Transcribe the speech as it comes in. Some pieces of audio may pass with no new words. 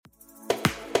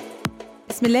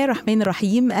بسم الله الرحمن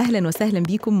الرحيم. أهلا وسهلا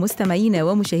بكم مستمعينا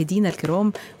ومشاهدينا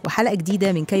الكرام وحلقة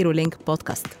جديدة من كايرو لينك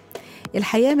بودكاست.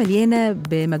 الحياة مليانة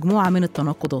بمجموعة من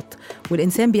التناقضات،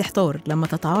 والإنسان بيحتار لما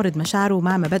تتعارض مشاعره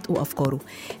مع مبادئه وأفكاره.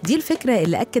 دي الفكرة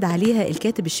اللي أكد عليها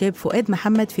الكاتب الشاب فؤاد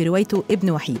محمد في روايته ابن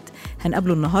وحيد.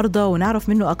 هنقابله النهاردة ونعرف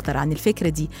منه أكتر عن الفكرة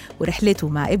دي ورحلته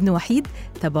مع ابن وحيد.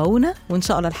 تابعونا وإن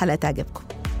شاء الله الحلقة تعجبكم.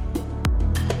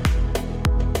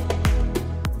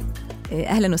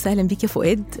 أهلا وسهلا بيك يا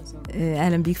فؤاد.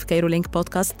 أهلا بيك في كايرو لينك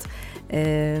بودكاست.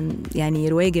 يعني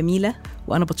رواية جميلة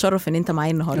وأنا بتشرف إن أنت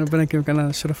معايا النهاردة. ربنا يكرمك، أنا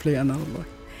الشرف لي أنا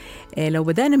والله. لو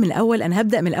بدأنا من الأول، أنا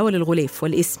هبدأ من الأول. الغلاف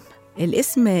والاسم.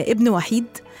 الاسم ابن وحيد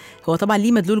هو طبعا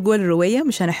ليه مدلول جوه الرواية،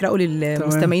 مش هنحرقه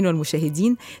للمستمعين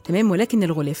والمشاهدين، تمام؟ ولكن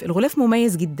الغلاف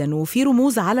مميز جدا، وفي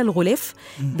رموز على الغلاف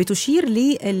بتشير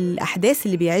للأحداث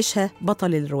اللي بيعيشها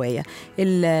بطل الرواية.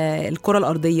 الكرة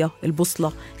الأرضية،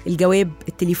 البوصلة، الجواب،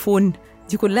 التليفون،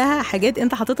 دي كلها حاجات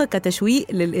انت حاططها كتشويق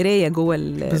للقرايه جوه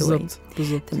الروايه.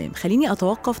 بالظبط. تمام. خليني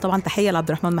اتوقف. طبعا تحيه لعبد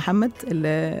الرحمن محمد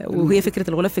وهي فكره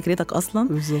الغلاف فكرتك اصلا.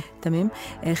 بالظبط. تمام.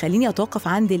 خليني اتوقف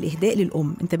عند الاهداء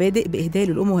للام. انت بادئ باهداء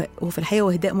للام، وفي الحقيقه هو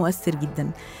اهداء مؤثر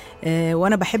جدا.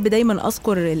 وانا بحب دايما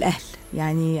اذكر الاهل،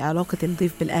 يعني علاقه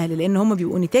الضيف بالاهل، لان هم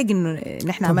بيبقوا نتاج ان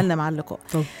احنا عملنا مع اللقاء.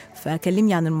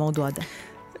 فكلمني عن الموضوع ده.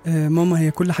 ماما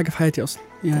هي كل حاجه في حياتي اصلا،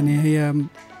 يعني هي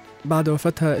بعد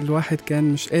وفاتها الواحد كان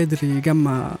مش قادر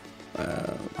يجمع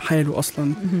حاله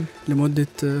أصلا لمدة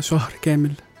شهر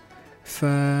كامل،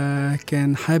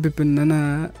 فكان حابب إن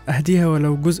أنا أهديها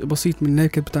ولو جزء بسيط من اللي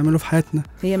كانت بتعمله في حياتنا.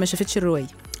 هي ما شافتش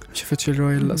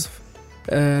الرواية للأسف.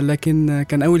 لكن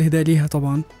كان أول هدايا ليها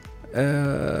طبعا.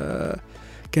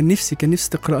 كان نفسي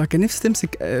تقرأها، كان نفسي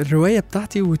تمسك الرواية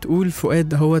بتاعتي وتقول فؤاد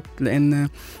دهوت، لأن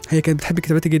هي كانت بتحب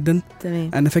كتاباتي جدا.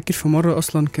 تمام. أنا فاكر في مرة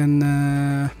أصلا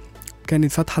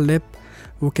كانت فاتحة اللاب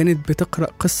وكانت بتقرأ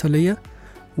قصة ليا،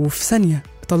 وفي ثانية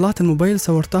طلعت الموبايل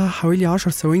صورتها حوالي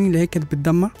 10 ثواني اللي هي كانت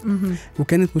بتدمع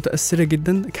وكانت متأثرة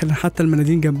جدا، كان حتى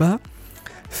المناديل جنبها.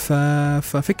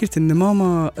 ففكرة ان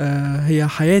ماما هي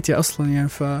حياتي اصلا، يعني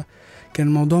فكان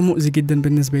الموضوع مؤذي جدا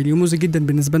بالنسبة لي ومؤذي جدا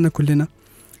بالنسبة لنا كلنا.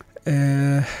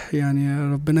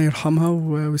 يعني ربنا يرحمها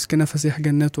ويسكنها فسيح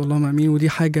جنات، والله امين. ودي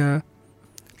حاجة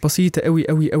بسيطة قوي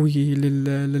قوي قوي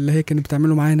للي هي كانت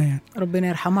بتعمله معانا، يعني ربنا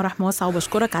يرحمها رحمة واسعة،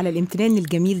 وبشكرك على الامتنان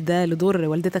الجميل ده لدور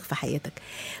والدتك في حياتك.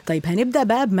 طيب هنبدأ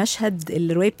بقى بمشهد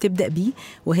الرواية بتبدأ بيه،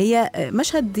 وهي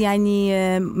مشهد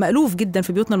يعني مألوف جدا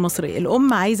في بيوتنا المصرية.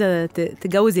 الأم عايزة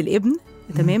تجوز الابن،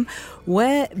 تمام؟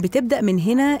 وبتبدأ من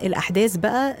هنا الأحداث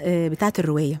بقى بتاعت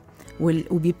الرواية،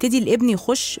 وبيبتدي الابن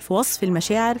يخش في وصف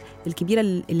المشاعر الكبيرة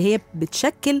اللي هي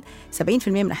بتشكل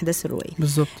 70% من أحداث الرواية.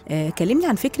 بالظبط. كلمني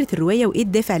عن فكرة الرواية وإيه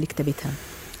الدافع لكتابتها.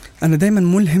 أنا دايما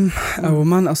ملهم أو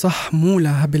معنى أصح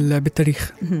مولع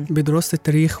بالتاريخ، بدراسة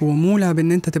التاريخ، ومولع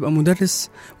بأن أنت تبقى مدرس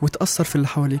وتأثر في اللي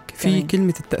حواليك. في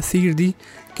كلمة التأثير دي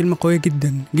كلمة قوية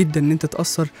جدا جدا، أن أنت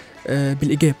تأثر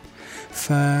بالإيجاب.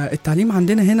 فالتعليم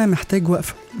عندنا هنا محتاج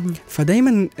وقفة.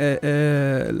 فدايما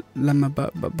لما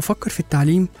بفكر في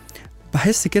التعليم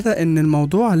بحس كده ان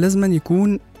الموضوع لازم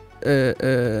يكون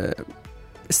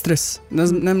ستريس،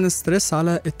 لازم نعمل ستريس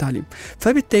على التعليم.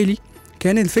 فبالتالي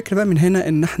كان الفكرة بقى من هنا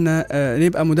ان احنا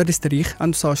نبقى مدرس تاريخ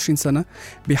عنده 29 سنة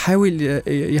بيحاول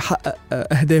يحقق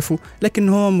اهدافه، لكن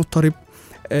هو مضطرب،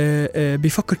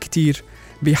 بيفكر كتير،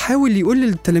 بيحاول يقول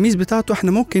للتلاميذ بتاعته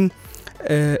احنا ممكن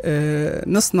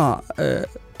نصنع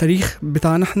تاريخ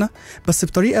بتاعنا احنا، بس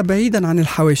بطريقة بعيدا عن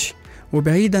الحواشي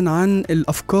وبعيدا عن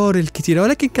الأفكار الكتيرة،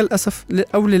 ولكن كالأسف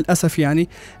أو للأسف يعني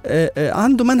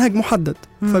عنده منهج محدد.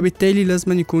 فبالتالي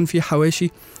لازم يكون في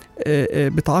حواشي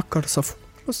بتعكر صفه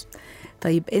بس.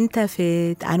 طيب أنت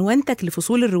في عنوانتك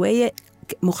لفصول الرواية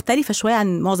مختلفة شوية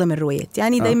عن معظم الروايات،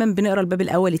 يعني دايما بنقرأ الباب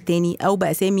الأول الثاني أو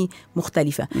بأسامي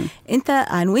مختلفة. أنت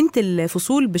عنونت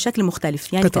الفصول بشكل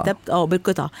مختلف، يعني كتبت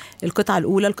بالقطع، القطعة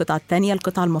الأولى، القطعة الثانية،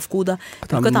 القطعة المفقودة،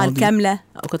 القطعة الكاملة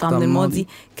أو قطعة من الماضي،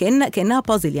 كأنها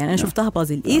بازل. يعني أنا شفتها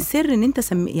بازل. إيه سر إن أنت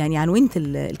يعني عنونت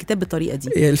الكتاب بالطريقة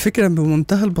دي؟ الفكرة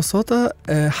بمنتهى البساطة،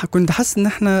 كنت حاسس إن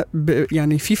إحنا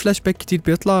يعني في فلاش باك كتير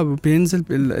بيطلع وبينزل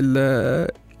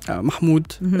محمود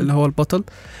اللي هو البطل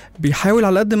بيحاول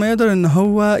على قد ما يقدر ان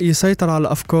هو يسيطر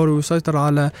على افكاره ويسيطر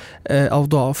على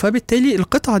اوضاعه. فبالتالي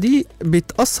القطعه دي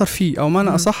بتاثر فيه، او معنى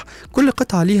اصح كل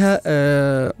قطعه ليها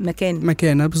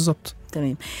مكانه. بالظبط.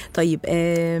 تمام. طيب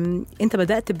انت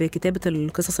بدأت بكتابة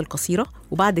القصص القصيرة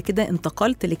وبعد كده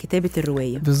انتقلت لكتابة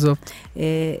الرواية. بالظبط.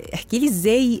 احكي لي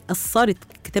ازاي أثرت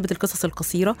كتابة القصص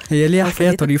القصيرة. هي ليها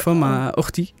حكاية طريفة مع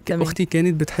أختي. أختي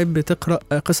كانت بتحب تقرأ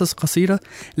قصص قصيرة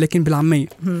لكن بالعامية.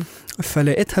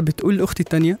 فلقيتها بتقول لأختي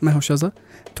التانية ما هو شذا،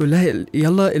 تقول لها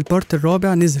يلا البارت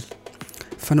الرابع نزل.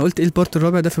 فأنا قلت إيه البارت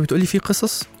الرابع ده؟ فبتقولي فيه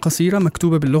قصص قصيرة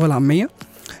مكتوبة باللغة العامية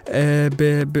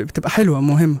بتبقى حلوه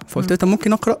مهمه. فقلت لها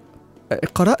ممكن اقرا.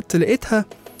 قرات لقيتها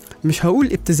مش هقول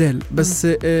ابتذال بس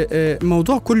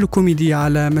موضوع كله كوميدي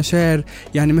على مشاعر،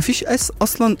 يعني مفيش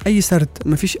اصلا اي سرد،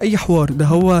 مفيش اي حوار، ده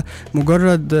هو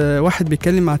مجرد واحد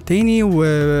بيتكلم مع التاني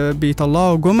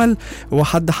وبيطلعوا جمل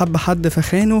وحد حب حد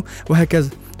فخانه وهكذا.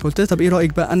 قلت لها طب ايه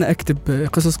رايك بقى انا اكتب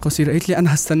قصص قصيره؟ قالت لي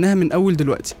انا هستناها من اول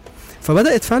دلوقتي.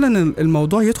 فبدات فعلا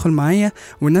الموضوع يدخل معايا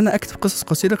وان انا اكتب قصص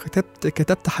قصيره.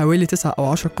 كتبت حوالي 9 أو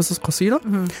 10 قصص قصيره.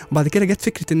 وبعد كده جت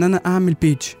فكره ان انا اعمل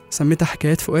بيج سميتها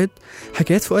حكايات فؤاد.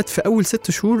 حكايات فؤاد في اول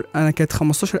 6 شهور انا كانت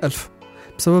 15,000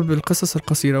 بسبب القصص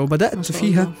القصيره. وبدات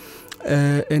فيها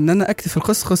ان انا اكتب في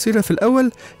القصص القصيره في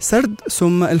الاول سرد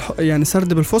ثم يعني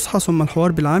سرد بالفصحى ثم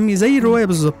الحوار بالعامي زي الروايه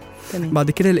بالظبط.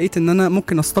 بعد كده لقيت ان انا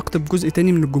ممكن استقطب جزء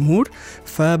تاني من الجمهور،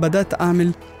 فبدات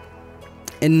اعمل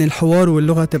ان الحوار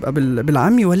واللغه تبقى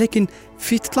بالعامي ولكن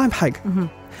في تطلع بحاجه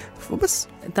وبس.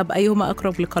 طب ايهما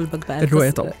اقرب لقلبك بقى؟ الروايه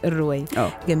طبعا. الروايه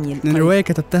جميل. طيب. الروايه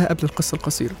كتبتها قبل القصه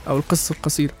القصيره او القصه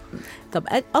القصيره. طب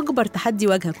اكبر تحدي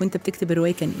واجهك وانت بتكتب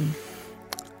الروايه كان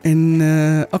ايه؟ ان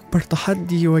اكبر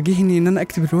تحدي واجهني ان انا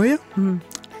اكتب الروايه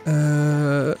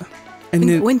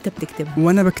ان وانت بتكتبها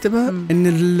وانا بكتبها ان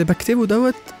اللي بكتبه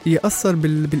دوت ياثر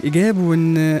بالايجاب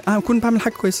وان اكون بعمل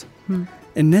حاجه كويسه.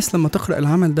 الناس لما تقرأ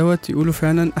العمل دوت يقولوا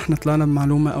فعلا احنا طلعنا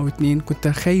بمعلومة أو 2. كنت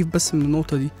خايف بس من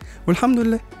النقطة دي والحمد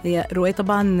لله. هي رواية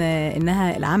طبعا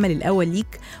إنها العمل الأول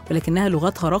ليك ولكنها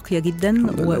لغتها راقية جدا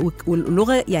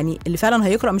واللغة يعني اللي فعلا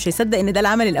هيقرأ مش هيصدق إن ده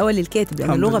العمل الأول للكاتب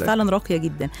لأن اللغة فعلا راقية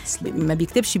جدا ما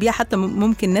بيكتبش بيها حتى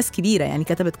ممكن ناس كبيرة يعني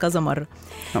كتبت كذا مرة.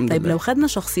 طيب لو خدنا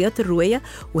شخصيات الرواية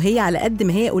وهي على قد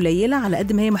ما هي قليلة على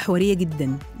قد ما هي محورية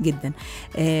جدا جدا.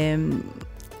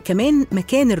 كمان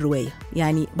مكان الرواية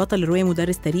يعني بطل الرواية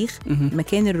مدرس تاريخ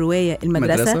مكان الرواية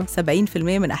المدرسة 70%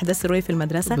 من أحداث الرواية في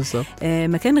المدرسة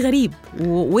مكان غريب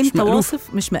وانت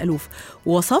واصف مش مألوف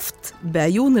ووصفت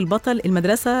بعيون البطل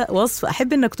المدرسة وصف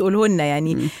أحب أنك تقوله لنا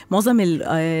يعني معظم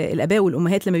الآباء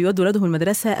والأمهات لما بيودوا ولادهم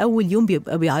المدرسة أول يوم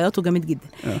بيبقى بيعيطوا جامد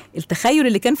جدا. التخيل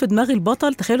اللي كان في دماغ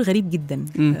البطل تخيل غريب جدا.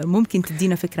 ممكن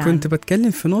تدينا فكرة عنه؟ كنت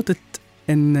بتكلم في نقطة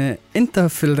أن أنت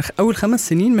في أول 5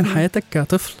 سنين من حياتك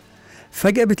كطفل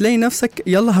فجأة بتلاقي نفسك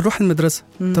يلا هنروح المدرسة.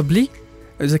 طب ليه؟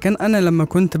 إذا كان أنا لما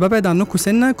كنت ببعد عنكم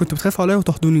سنة كنت بتخافوا عليا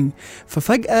وتحضنوني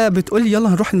ففجأة بتقولي يلا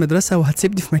هنروح المدرسة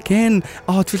وهتسيبني في مكان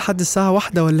أقعد فيه لحد الساعة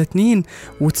 1 ولا 2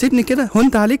 وتسيبني كده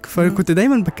هنت عليك. فكنت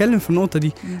دايما بتكلم في النقطة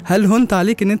دي هل هنت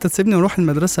عليك إن أنت تسيبني وأروح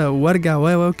المدرسة وارجع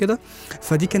وكده.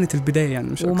 فدي كانت البداية يعني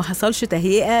مش وما حصلش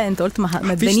تهيئة. أنت قلت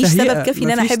ما ادانيش سبب كافي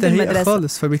إن أنا أحب المدرسة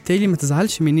خالص. فبالتالي ما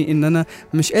تزعلش مني إن أنا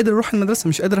مش قادر أروح المدرسة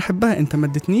مش قادر أحبها. أنت ما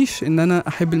ادتنيش إن أنا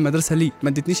أحب المدرسة ليه ما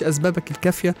ادتنيش أسبابك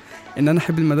الكافية إن أنا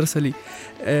أحب المدرسة ليه.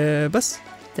 بس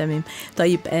تمام.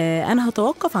 طيب انا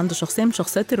هتوقف عند شخصيه من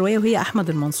شخصيات الروايه وهي احمد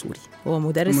المنصوري. هو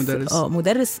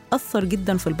مدرس اثر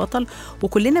جدا في البطل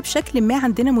وكلنا بشكل ما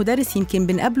عندنا مدرس يمكن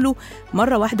بنقابله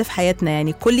مره واحده في حياتنا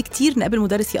يعني كل كتير نقابل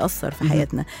مدرس ياثر في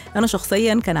حياتنا. انا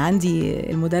شخصيا كان عندي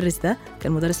المدرس ده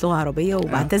كان مدرس لغه عربيه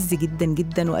وبعتز جدا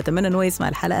جدا واتمنى ان هو يسمع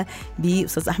الحلقه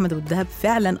باستاذ احمد ابو الدهب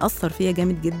فعلا اثر فيا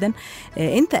جامد جدا.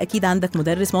 انت اكيد عندك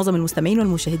مدرس معظم المستمعين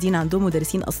والمشاهدين عندهم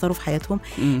مدرسين اثروا في حياتهم.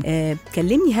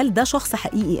 كلمني هل ده شخص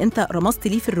حقيقي انت رمزت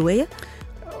ليه في الروايه؟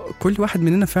 كل واحد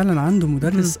مننا فعلا عنده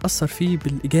مدرس اثر فيه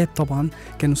بالايجاب. طبعا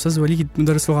كان استاذ وليد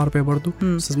مدرس لغه عربيه برضو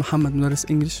استاذ محمد مدرس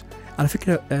انجليش. على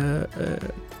فكره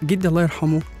جدي الله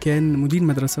يرحمه كان مدير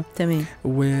مدرسه تمام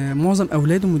ومعظم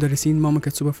اولاده مدرسين. ماما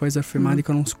كانت سوبرفايزر في معادي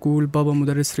قانون سكول. بابا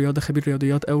مدرس رياضه خبير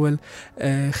رياضيات اول.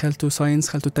 خالته ساينس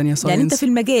خالته الثانيه ساينس. يعني انت في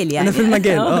المجال يعني انا في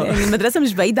المجال يعني المدرسه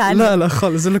مش بعيده عنك. لا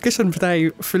خالص اللوكيشن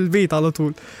بتاعي في البيت على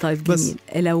طول. طيب جميل.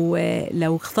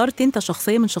 لو اخترت انت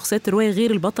شخصيه من شخصيات الروايه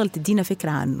غير البطل تدينا فكره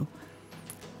عنه.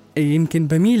 يمكن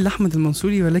بميل لأحمد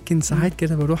المنصوري ولكن ساعات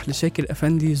كده بروح لشاكر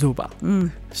أفندي زوبع.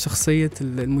 شخصية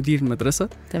المدير المدرسة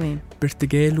تمام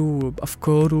بارتجاله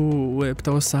وبأفكاره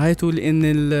وبتوسعاته لأن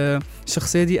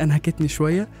الشخصية دي أنهكتني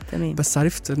شوية تمام. بس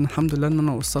عرفت إن الحمد لله إن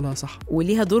أنا أوصلها صح.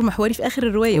 وليها دور محوري في آخر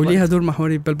الرواية. وليها دور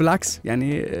محوري بل بالعكس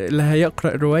يعني اللي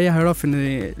هيقرأ الرواية هيعرف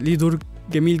إن ليه دور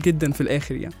جميل جدا في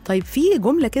الآخر يعني. طيب في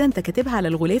جملة كده أنت كاتبها على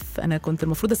الغلاف أنا كنت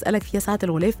المفروض أسألك فيها ساعة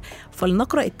الغلاف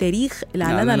فلنقرأ التاريخ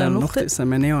لعلنا لا نخطئ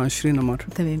 28 مرة.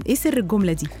 تمام. إيه سر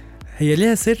الجملة دي؟ هي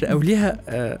ليها سر أو ليها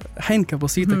حنكة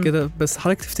بسيطة كده بس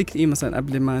حضرتك تفتكر إيه مثلا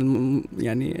قبل ما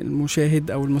يعني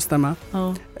المشاهد أو المستمع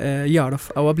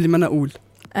يعرف أو قبل ما أنا أقول؟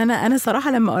 انا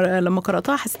صراحه لما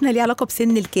قراتها حسيت انها ليها علاقه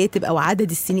بسن الكاتب او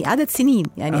عدد سنين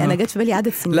يعني انا جت في بالي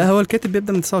عدد سنين. لا هو الكاتب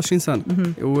بيبدا من 29 سنه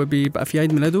وبيبقى في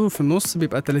عيد ميلاده في النص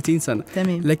بيبقى 30 سنه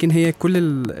تمام. لكن هي كل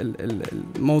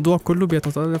الموضوع كله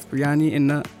بيتطرف يعني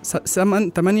ان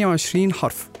 28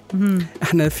 حرف.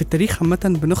 احنا في التاريخ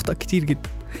عامه بنخطئ كتير جدا.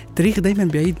 التاريخ دايما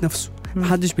بيعيد نفسه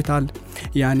محدش بيتعلم.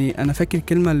 يعني انا فاكر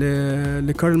كلمه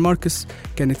لكارل ماركس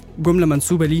كانت جمله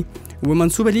منسوبه ليه،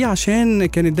 ومنسوبه ليه عشان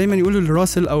كانت دايما يقولوا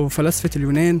لراسل او فلاسفه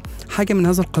اليونان حاجه من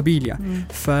هذا القبيل يعني.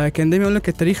 فكان دايما يقول لك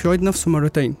التاريخ يعيد نفسه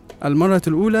مرتين، المرة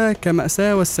الأولى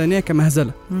كمأساة والثانية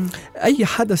كمهزلة. أي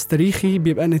حدث تاريخي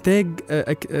بيبقى نتاج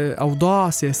أوضاع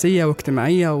سياسية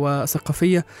واجتماعية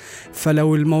وثقافية،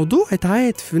 فلو الموضوع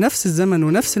اتعاد في نفس الزمن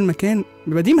ونفس المكان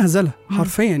بيبقى دي مهزلة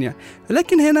حرفيا يعني.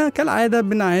 لكن هنا كالعادة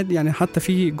بنعاد يعني، حتى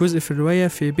في جزء في الرواية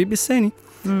في بيبي الثاني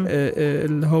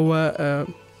اللي هو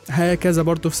هكذا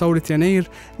برضو في ثورة يناير،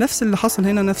 نفس اللي حصل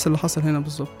هنا نفس اللي حصل هنا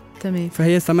بالظبط. تمام.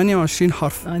 فهي 28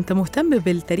 حرف. انت مهتم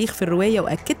بالتاريخ في الروايه،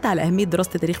 واكدت على اهميه دراسه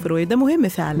التاريخ في الروايه، ده مهم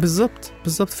فعلا.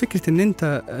 بالظبط فكره ان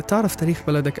انت تعرف تاريخ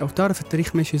بلدك او تعرف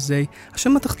التاريخ ماشي ازاي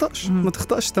عشان ما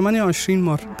تخطاش 28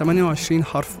 مره 28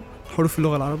 حروف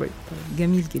اللغه العربيه.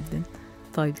 جميل جدا.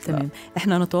 طيب تمام.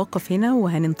 احنا هنتوقف هنا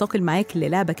وهننتقل معاك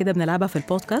للعبه كده بنلعبها في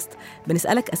البودكاست،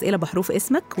 بنسالك اسئله بحروف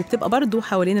اسمك وبتبقى برضو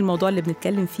حوالين الموضوع اللي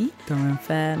بنتكلم فيه. تمام.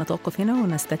 فنتوقف هنا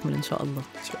ونستكمل ان شاء الله.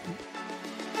 ان شاء الله.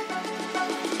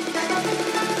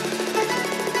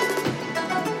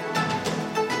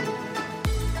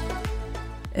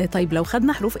 طيب لو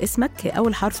خدنا حروف اسمك،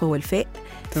 أول حرف هو الفاء.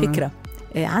 تمام. فكرة،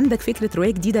 عندك فكرة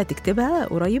رواية جديدة هتكتبها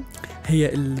قريب؟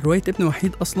 هي الرواية ابن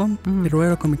وحيد أصلاً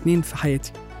الرواية رقم 2 في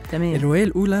حياتي. تمام. الرواية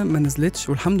الأولى ما نزلتش،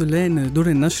 والحمد لله إن دور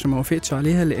النشر ما وافقتش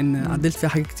عليها، لأن عدلت فيها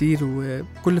حاجات كتير،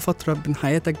 وكل فترة من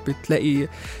حياتك بتلاقي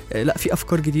لا في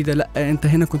أفكار جديدة، لا أنت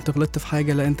هنا كنت غلطت في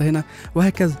حاجة، لا أنت هنا،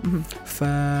 وهكذا.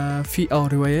 ففي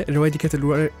الرواية دي كانت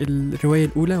الرواية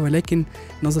الأولى، ولكن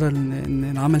نظرا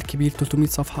إن العمل كبير 300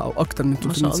 صفحة أو أكتر من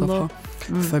 300 صفحة،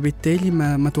 فبالتالي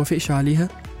ما توافقش عليها.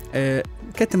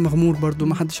 كاتب مغمور برضو،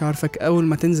 ما حدش عارفك، اول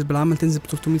ما تنزل بالعمل تنزل ب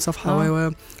 300 صفحه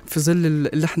في ظل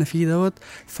اللي احنا فيه دوت،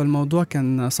 فالموضوع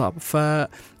كان صعب.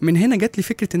 فمن هنا جات لي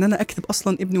فكره ان انا اكتب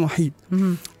اصلا ابن وحيد.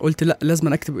 قلت لا،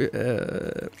 لازم اكتب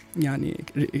يعني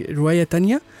روايه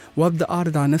تانية، وابدا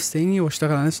اعرض على نفسي تاني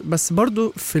واشتغل على نفسي. بس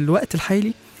برضو في الوقت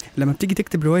الحالي لما بتيجي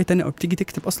تكتب رواية تانية أو بتيجي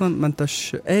تكتب أصلا، ما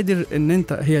انتش قادر إن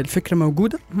انت، هي الفكرة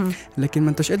موجودة لكن ما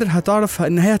انتش قادر هتعرف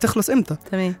إن هي هتخلص إمتى.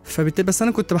 تمام. بس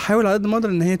أنا كنت بحاول على قد ما أقدر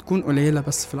إن هي تكون قليلة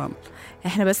بس في العمل.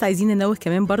 احنا بس عايزين ننوه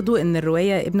كمان برضو ان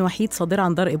الرواية ابن وحيد صادرة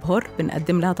عن دار إبهار،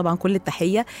 بنقدم لها طبعا كل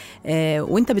التحية.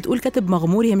 وانت بتقول كاتب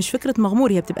مغمور، هي مش فكرة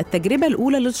مغمور، هي بتبقى التجربة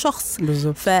الأولى للشخص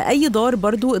بالظبط. فأي دار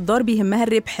برضو الدار بيهمها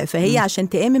الربح، فهي عشان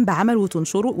تآمن بعمل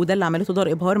وتنشره، وده اللي عملته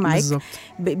دار إبهار معاك بالزبط.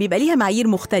 بيبقى ليها معايير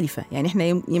مختلفة يعني. احنا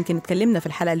يمكن اتكلمنا في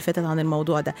الحلقة اللي فاتت عن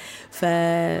الموضوع ده،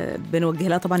 فبنوجه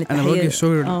لها طبعا التحية. أنا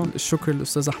بوجه الشكر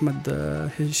للأستاذ أحمد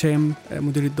هشام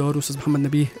مدير الدار، وأستاذ محمد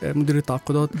نبيه مدير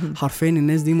التعاقدات. حرفيا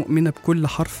الناس دي مؤمنة بكل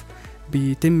حرف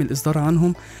بيتم الإصدار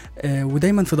عنهم،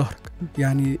 ودايما في ظهرك.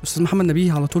 يعني أستاذ محمد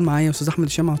نبيه على طول معايا، وأستاذ أحمد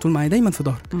هشام على طول معايا، دايما في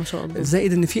ظهرك ما شاء الله.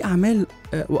 زائد إن في أعمال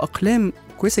وأقلام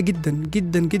كويسة جدا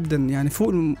جدا جدا، يعني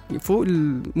فوق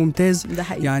الممتاز. ده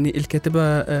حقيقي. يعني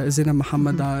الكاتبة زينب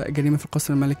محمد جريمة في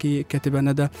القصر الملكي، الكاتبة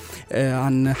ندى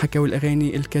عن حكاوي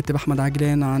الأغاني، الكاتب أحمد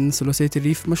عجلان عن ثلاثية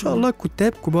الريف. ما شاء الله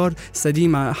كتاب كبار،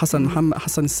 سديم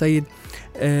حسن السيد،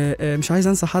 مش عايز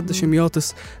أنسى حد،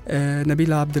 شمياطس،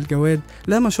 نبيلة عبد الجواد،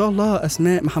 لا ما شاء الله،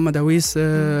 أسماء محمد عويس،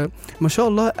 ما شاء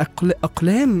الله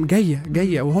أقلام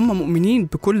جاية وهم مؤمنين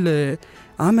بكل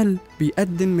عمل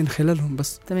بيقدم من خلالهم.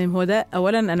 بس تمام. هو ده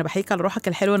اولا انا بحييك على روحك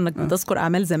الحلوه انك بتذكر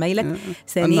اعمال زمايلك.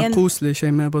 ثانيا الناقوس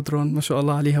لشيماء بدران ما شاء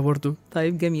الله عليها برضو.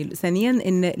 طيب جميل. ثانيا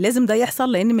ان لازم ده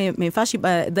يحصل، لان ما ينفعش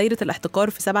يبقى دايره الاحتكار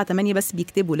في 7-8 بس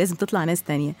بيكتبوا، لازم تطلع ناس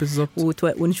تانية بالظبط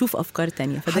ونشوف افكار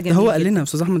تانية. فده جميل. هو قال لنا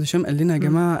استاذ احمد هشام قال لنا يا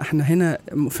جماعه احنا هنا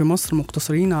في مصر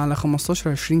مقتصرين على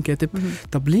 15-20 كاتب.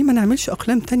 طب ليه ما نعملش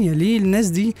اقلام تانية؟ ليه الناس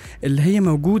دي اللي هي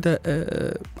موجوده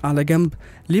على جنب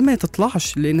ليه ما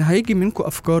تطلعش؟ لان هيجي منكم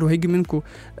افكار وهيجي منكم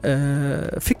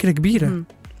فكره كبيره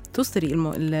تسري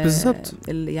بالظبط،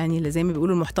 يعني اللي زي ما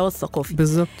بيقولوا المحتوى الثقافي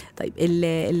بالظبط. طيب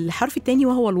الحرف الثاني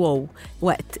وهو الواو.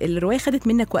 وقت الروايه خدت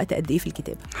منك وقت قد ايه في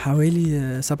الكتابه؟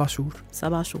 حوالي 7 شهور.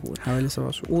 7 شهور، حوالي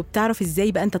 7 شهور. وبتعرف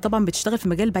ازاي بقى، انت طبعا بتشتغل في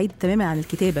مجال بعيد تماما عن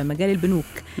الكتابه، مجال البنوك،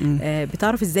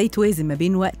 بتعرف ازاي توازن ما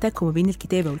بين وقتك وما بين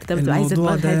الكتابه؟ والكتابه بتبقى عايزه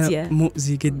دماغ هاديه.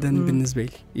 مؤذي جدا بالنسبه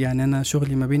لي، يعني انا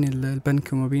شغلي ما بين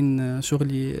البنك وما بين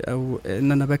شغلي او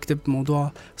ان انا بكتب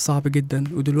موضوع صعب جدا،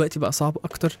 ودلوقتي بقى صعب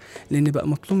اكتر لان بقى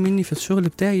مطلوب مني في الشغل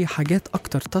بتاعي حاجات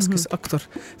اكتر، تاسكس اكتر،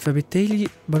 فبالتالي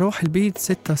بروح البيت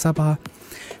 6-7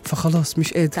 فخلاص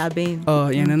مش قادر، تعبان.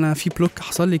 يعني انا في بلوك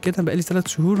حصل لي كده بقالي 3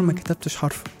 شهور ما كتبتش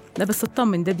حرف. ده بس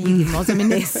اطمن، ده بيجي معظم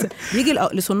الناس بيجي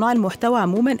لصناع المحتوى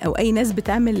عموما او اي ناس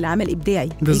بتعمل عمل ابداعي،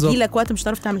 يجي لك وقت مش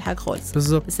هتعرف تعمل حاجه خالص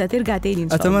بالظبط، بس هترجع تاني ان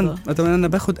شاء الله. اتمنى انا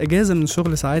باخد اجازه من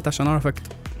الشغل ساعات عشان اعرف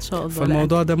اكتب ان شاء الله.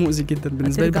 فالموضوع ده مؤذي جدا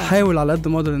بالنسبه لي، بحاول على قد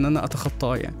ما اقدر ان انا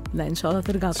اتخطاه يعني. لا ان شاء الله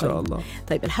ترجع ان شاء الله.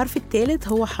 طيب الحرف الثالث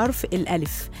هو حرف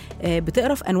الالف.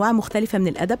 بتقرا في انواع مختلفه من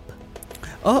الادب؟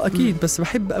 اكيد. بس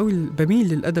بحب قوي، بميل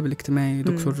للادب الاجتماعي،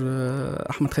 دكتور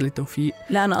احمد خالد توفيق.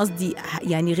 لا انا قصدي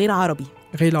يعني غير عربي.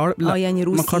 غير العربي لا، يعني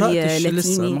روسي، ما قراتش لاتيني.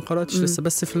 لسه، ما قراتش لسه،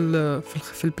 بس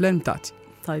في البلان بتاعتي.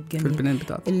 طيب جميل. في البلان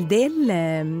بتاعتي الدال.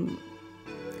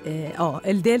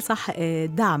 الدال صح.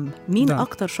 دعم. مين دعم.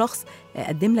 اكتر شخص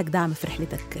قدم لك دعم في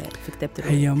رحلتك في كتابة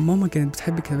الرواية؟ هي ماما كانت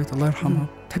بتحب كتابات، الله يرحمها.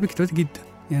 بتحب كتابات جدا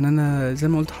يعني. انا زي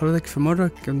ما قلت لحضرتك في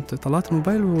مره كنت طلعت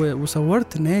الموبايل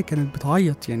وصورت ان هي كانت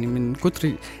بتعيط يعني من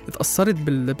كتر اتاثرت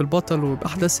بالبطل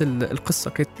وباحداث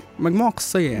القصه. كانت مجموعه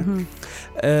قصيه يعني.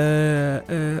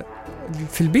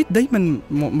 في البيت دايما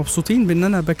مبسوطين بان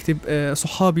انا بكتب.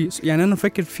 صحابي يعني، انا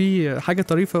فاكر في حاجه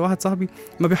طريفه، واحد صاحبي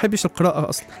ما بيحبش القراءه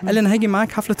اصلا، قال لي انا هاجي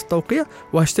معاك حفله التوقيع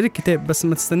وهشتري الكتاب بس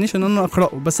ما تستنيش ان انا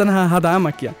اقراه، بس انا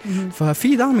هدعمك يعني.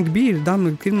 ففي دعم كبير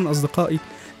من اصدقائي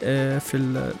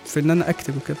في ان انا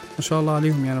اكتب وكده، ما شاء الله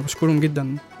عليهم يعني، بشكرهم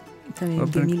جدا. تمام،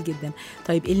 جميل جدا.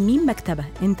 طيب الميم مكتبة،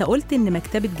 انت قلت ان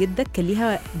مكتبة جدك كان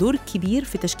ليها دور كبير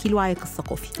في تشكيل وعيك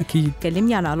الثقافي. اكيد.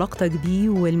 كلمني عن علاقتك بيه،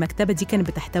 والمكتبة دي كانت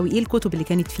بتحتوي ايه الكتب اللي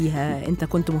كانت فيها انت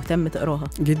كنت مهتم تقراها؟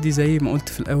 جدي زي ما قلت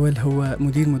في الاول هو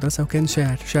مدير مدرسة، وكان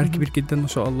شاعر كبير جدا ما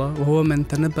شاء الله، وهو من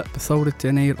تنبأ بثورة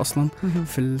يناير اصلا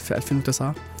في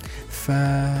 2009.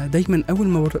 فدايما اول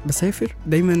ما بسافر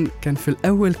دايما كان في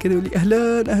الاول كده يقول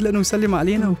لي اهلا ويسلم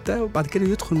علينا وبتاع، وبعد كده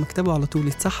يدخل مكتبه على طول،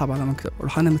 يتسحب على مكتبه،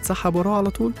 اروح انا متسحب وراه على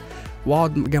طول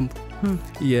واقعد جنبه.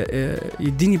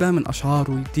 يديني بقى من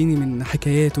اشعاره ويديني من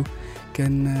حكاياته.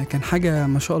 كان حاجه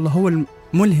ما شاء الله. هو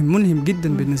ملهم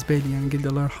جدا بالنسبه لي يعني. جدي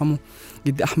الله يرحمه،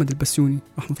 جدي احمد البسيوني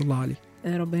رحمه الله عليه،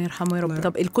 ربنا يرحمه يا رب.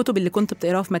 طب الكتب اللي كنت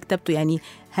بتقراها في مكتبته يعني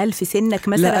هل في سنك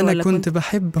مثلا؟ لا انا ولا كنت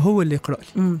بحب هو اللي يقرأ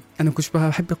لي. انا كنت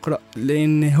بحب اقرأ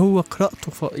لان هو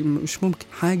قراءته مش ممكن،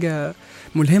 حاجه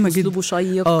ملهمه جدا، اسلوبه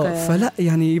شيق. فلا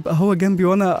يعني يبقى هو جنبي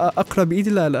وانا اقرا بايدي،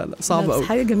 لا صعب قوي.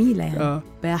 حاجه جميله يعني.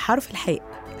 بحرف الحاء،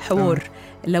 حوار.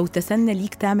 لو تسنى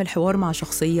ليك تعمل حوار مع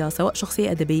شخصيه، سواء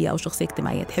شخصيه ادبيه او شخصيه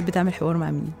اجتماعيه، تحب تعمل حوار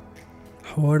مع مين؟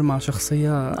 حوار مع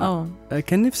شخصية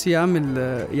كان نفسي أعمل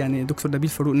يعني دكتور نبيل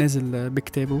فاروق نازل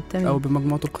بكتابه أو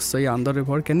بمجموعته القصية عن دار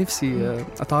البهار، كان نفسي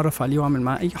أتعرف عليه وأعمل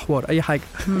معاه أي حوار أي حاجة.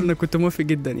 أنا كنت موافق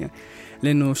جدا يعني،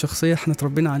 لأنه شخصية احنا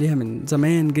تربينا عليها من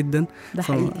زمان جدا. ده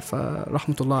حقيقي.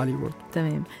 فرحمة الله عليه برضه.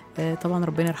 تمام. طبعا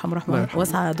ربنا يرحمه رحمه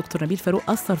واسعة. دكتور نبيل فاروق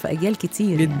أثر في أجيال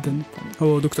كتير جدا يعني.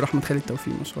 هو دكتور أحمد خالد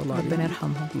توفيق ما شاء الله عليه، ربنا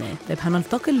يرحمه. طيب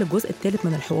هننتقل للجزء الثالث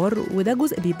من الحوار، وده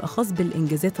جزء بيبقى خاص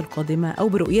بالإنجازات القادمة أو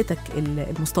برؤيتك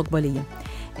المستقبلية.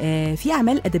 في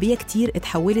أعمال أدبية كتير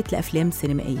اتحولت لأفلام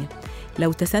سينمائية.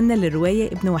 لو تسنى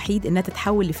للرواية ابن وحيد إنها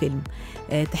تتحول لفيلم،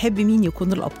 تحب مين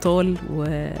يكون الأبطال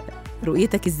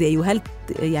ورؤيتك إزاي؟ وهل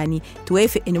يعني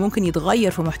توافق إن ممكن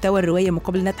يتغير في محتوى الرواية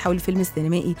مقابل إنها تتحول لفيلم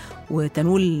سينمائي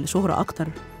وتنول شهرة أكتر؟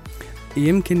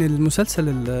 يمكن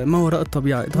المسلسل ما وراء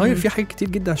الطبيعة اتغير فيه حاجات كتير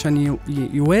جدا عشان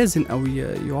يوازن أو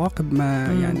يعاقب ما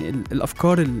يعني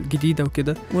الأفكار الجديدة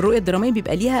وكده. والرؤية الدرامية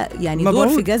بيبقى ليها يعني دور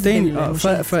في جذب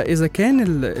المشاهد. فإذا كان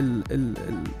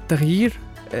التغيير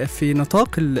في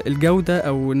نطاق الجودة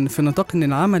أو في نطاق إن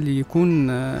العمل يكون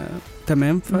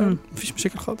تمام، فمفيش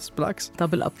مشاكل خالص، بالعكس.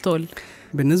 طب الأبطال؟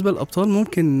 بالنسبة للأبطال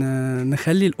ممكن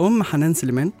نخلي الأم حنان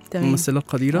سليمان، الممثلة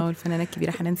القديرة، الفنانة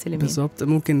الكبيرة حنان سليمان. بالظبط.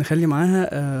 ممكن نخلي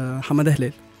معاها حمادة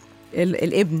هلال،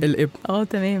 الابن.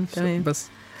 تمام. بس.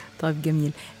 طيب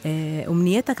جميل.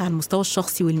 أمنياتك على المستوى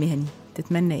الشخصي والمهني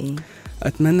تتمنى إيه؟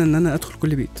 أتمنى أن أنا أدخل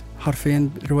كل بيت، حرفيا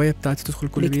الرواية بتاعتي تدخل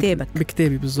كل بيت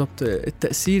بكتابي بالظبط.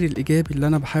 التأثير الإيجابي اللي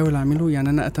أنا بحاول أعمله يعني،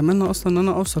 أنا أتمنى أصلا أن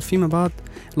أنا أوصل فيما بعد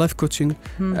لايف كوتشنج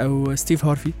أو ستيف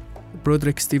هارفي،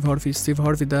 برودريك ستيف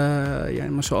هارفي ده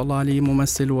يعني ما شاء الله عليه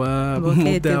ممثل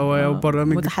ومبدع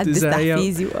وبرامج متحدث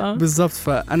تحفيزي بالظبط.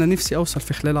 فأنا نفسي أوصل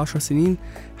في خلال 10 سنين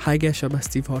حاجة شبه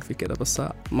ستيف هارفي كده، بس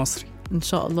مصري. إن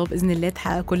شاء الله بإذن الله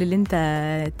تحقق كل اللي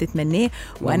أنت تتمناه.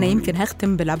 وأنا يمكن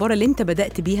هختم بالعبارة اللي أنت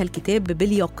بدأت بيها الكتاب: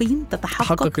 باليقين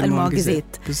تتحقق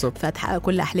المعجزات. بالظبط. فتحقق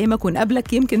كل أحلامك،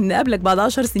 ونقابلك يمكن نقابلك بعد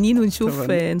 10 سنين ونشوف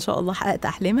إن شاء الله حققت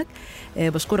أحلامك.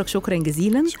 بشكرك شكرا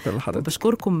جزيلا. شكرا لحضرتك.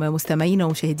 بشكركم مستمعينا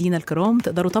ومشاهدينا الكرام.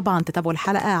 تقدروا طبعا تتابعوا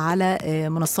الحلقة على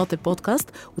منصات البودكاست،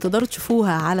 وتقدروا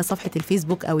تشوفوها على صفحة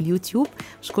الفيسبوك أو اليوتيوب.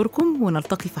 بشكركم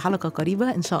ونلتقي في حلقة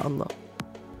قريبة إن شاء الله.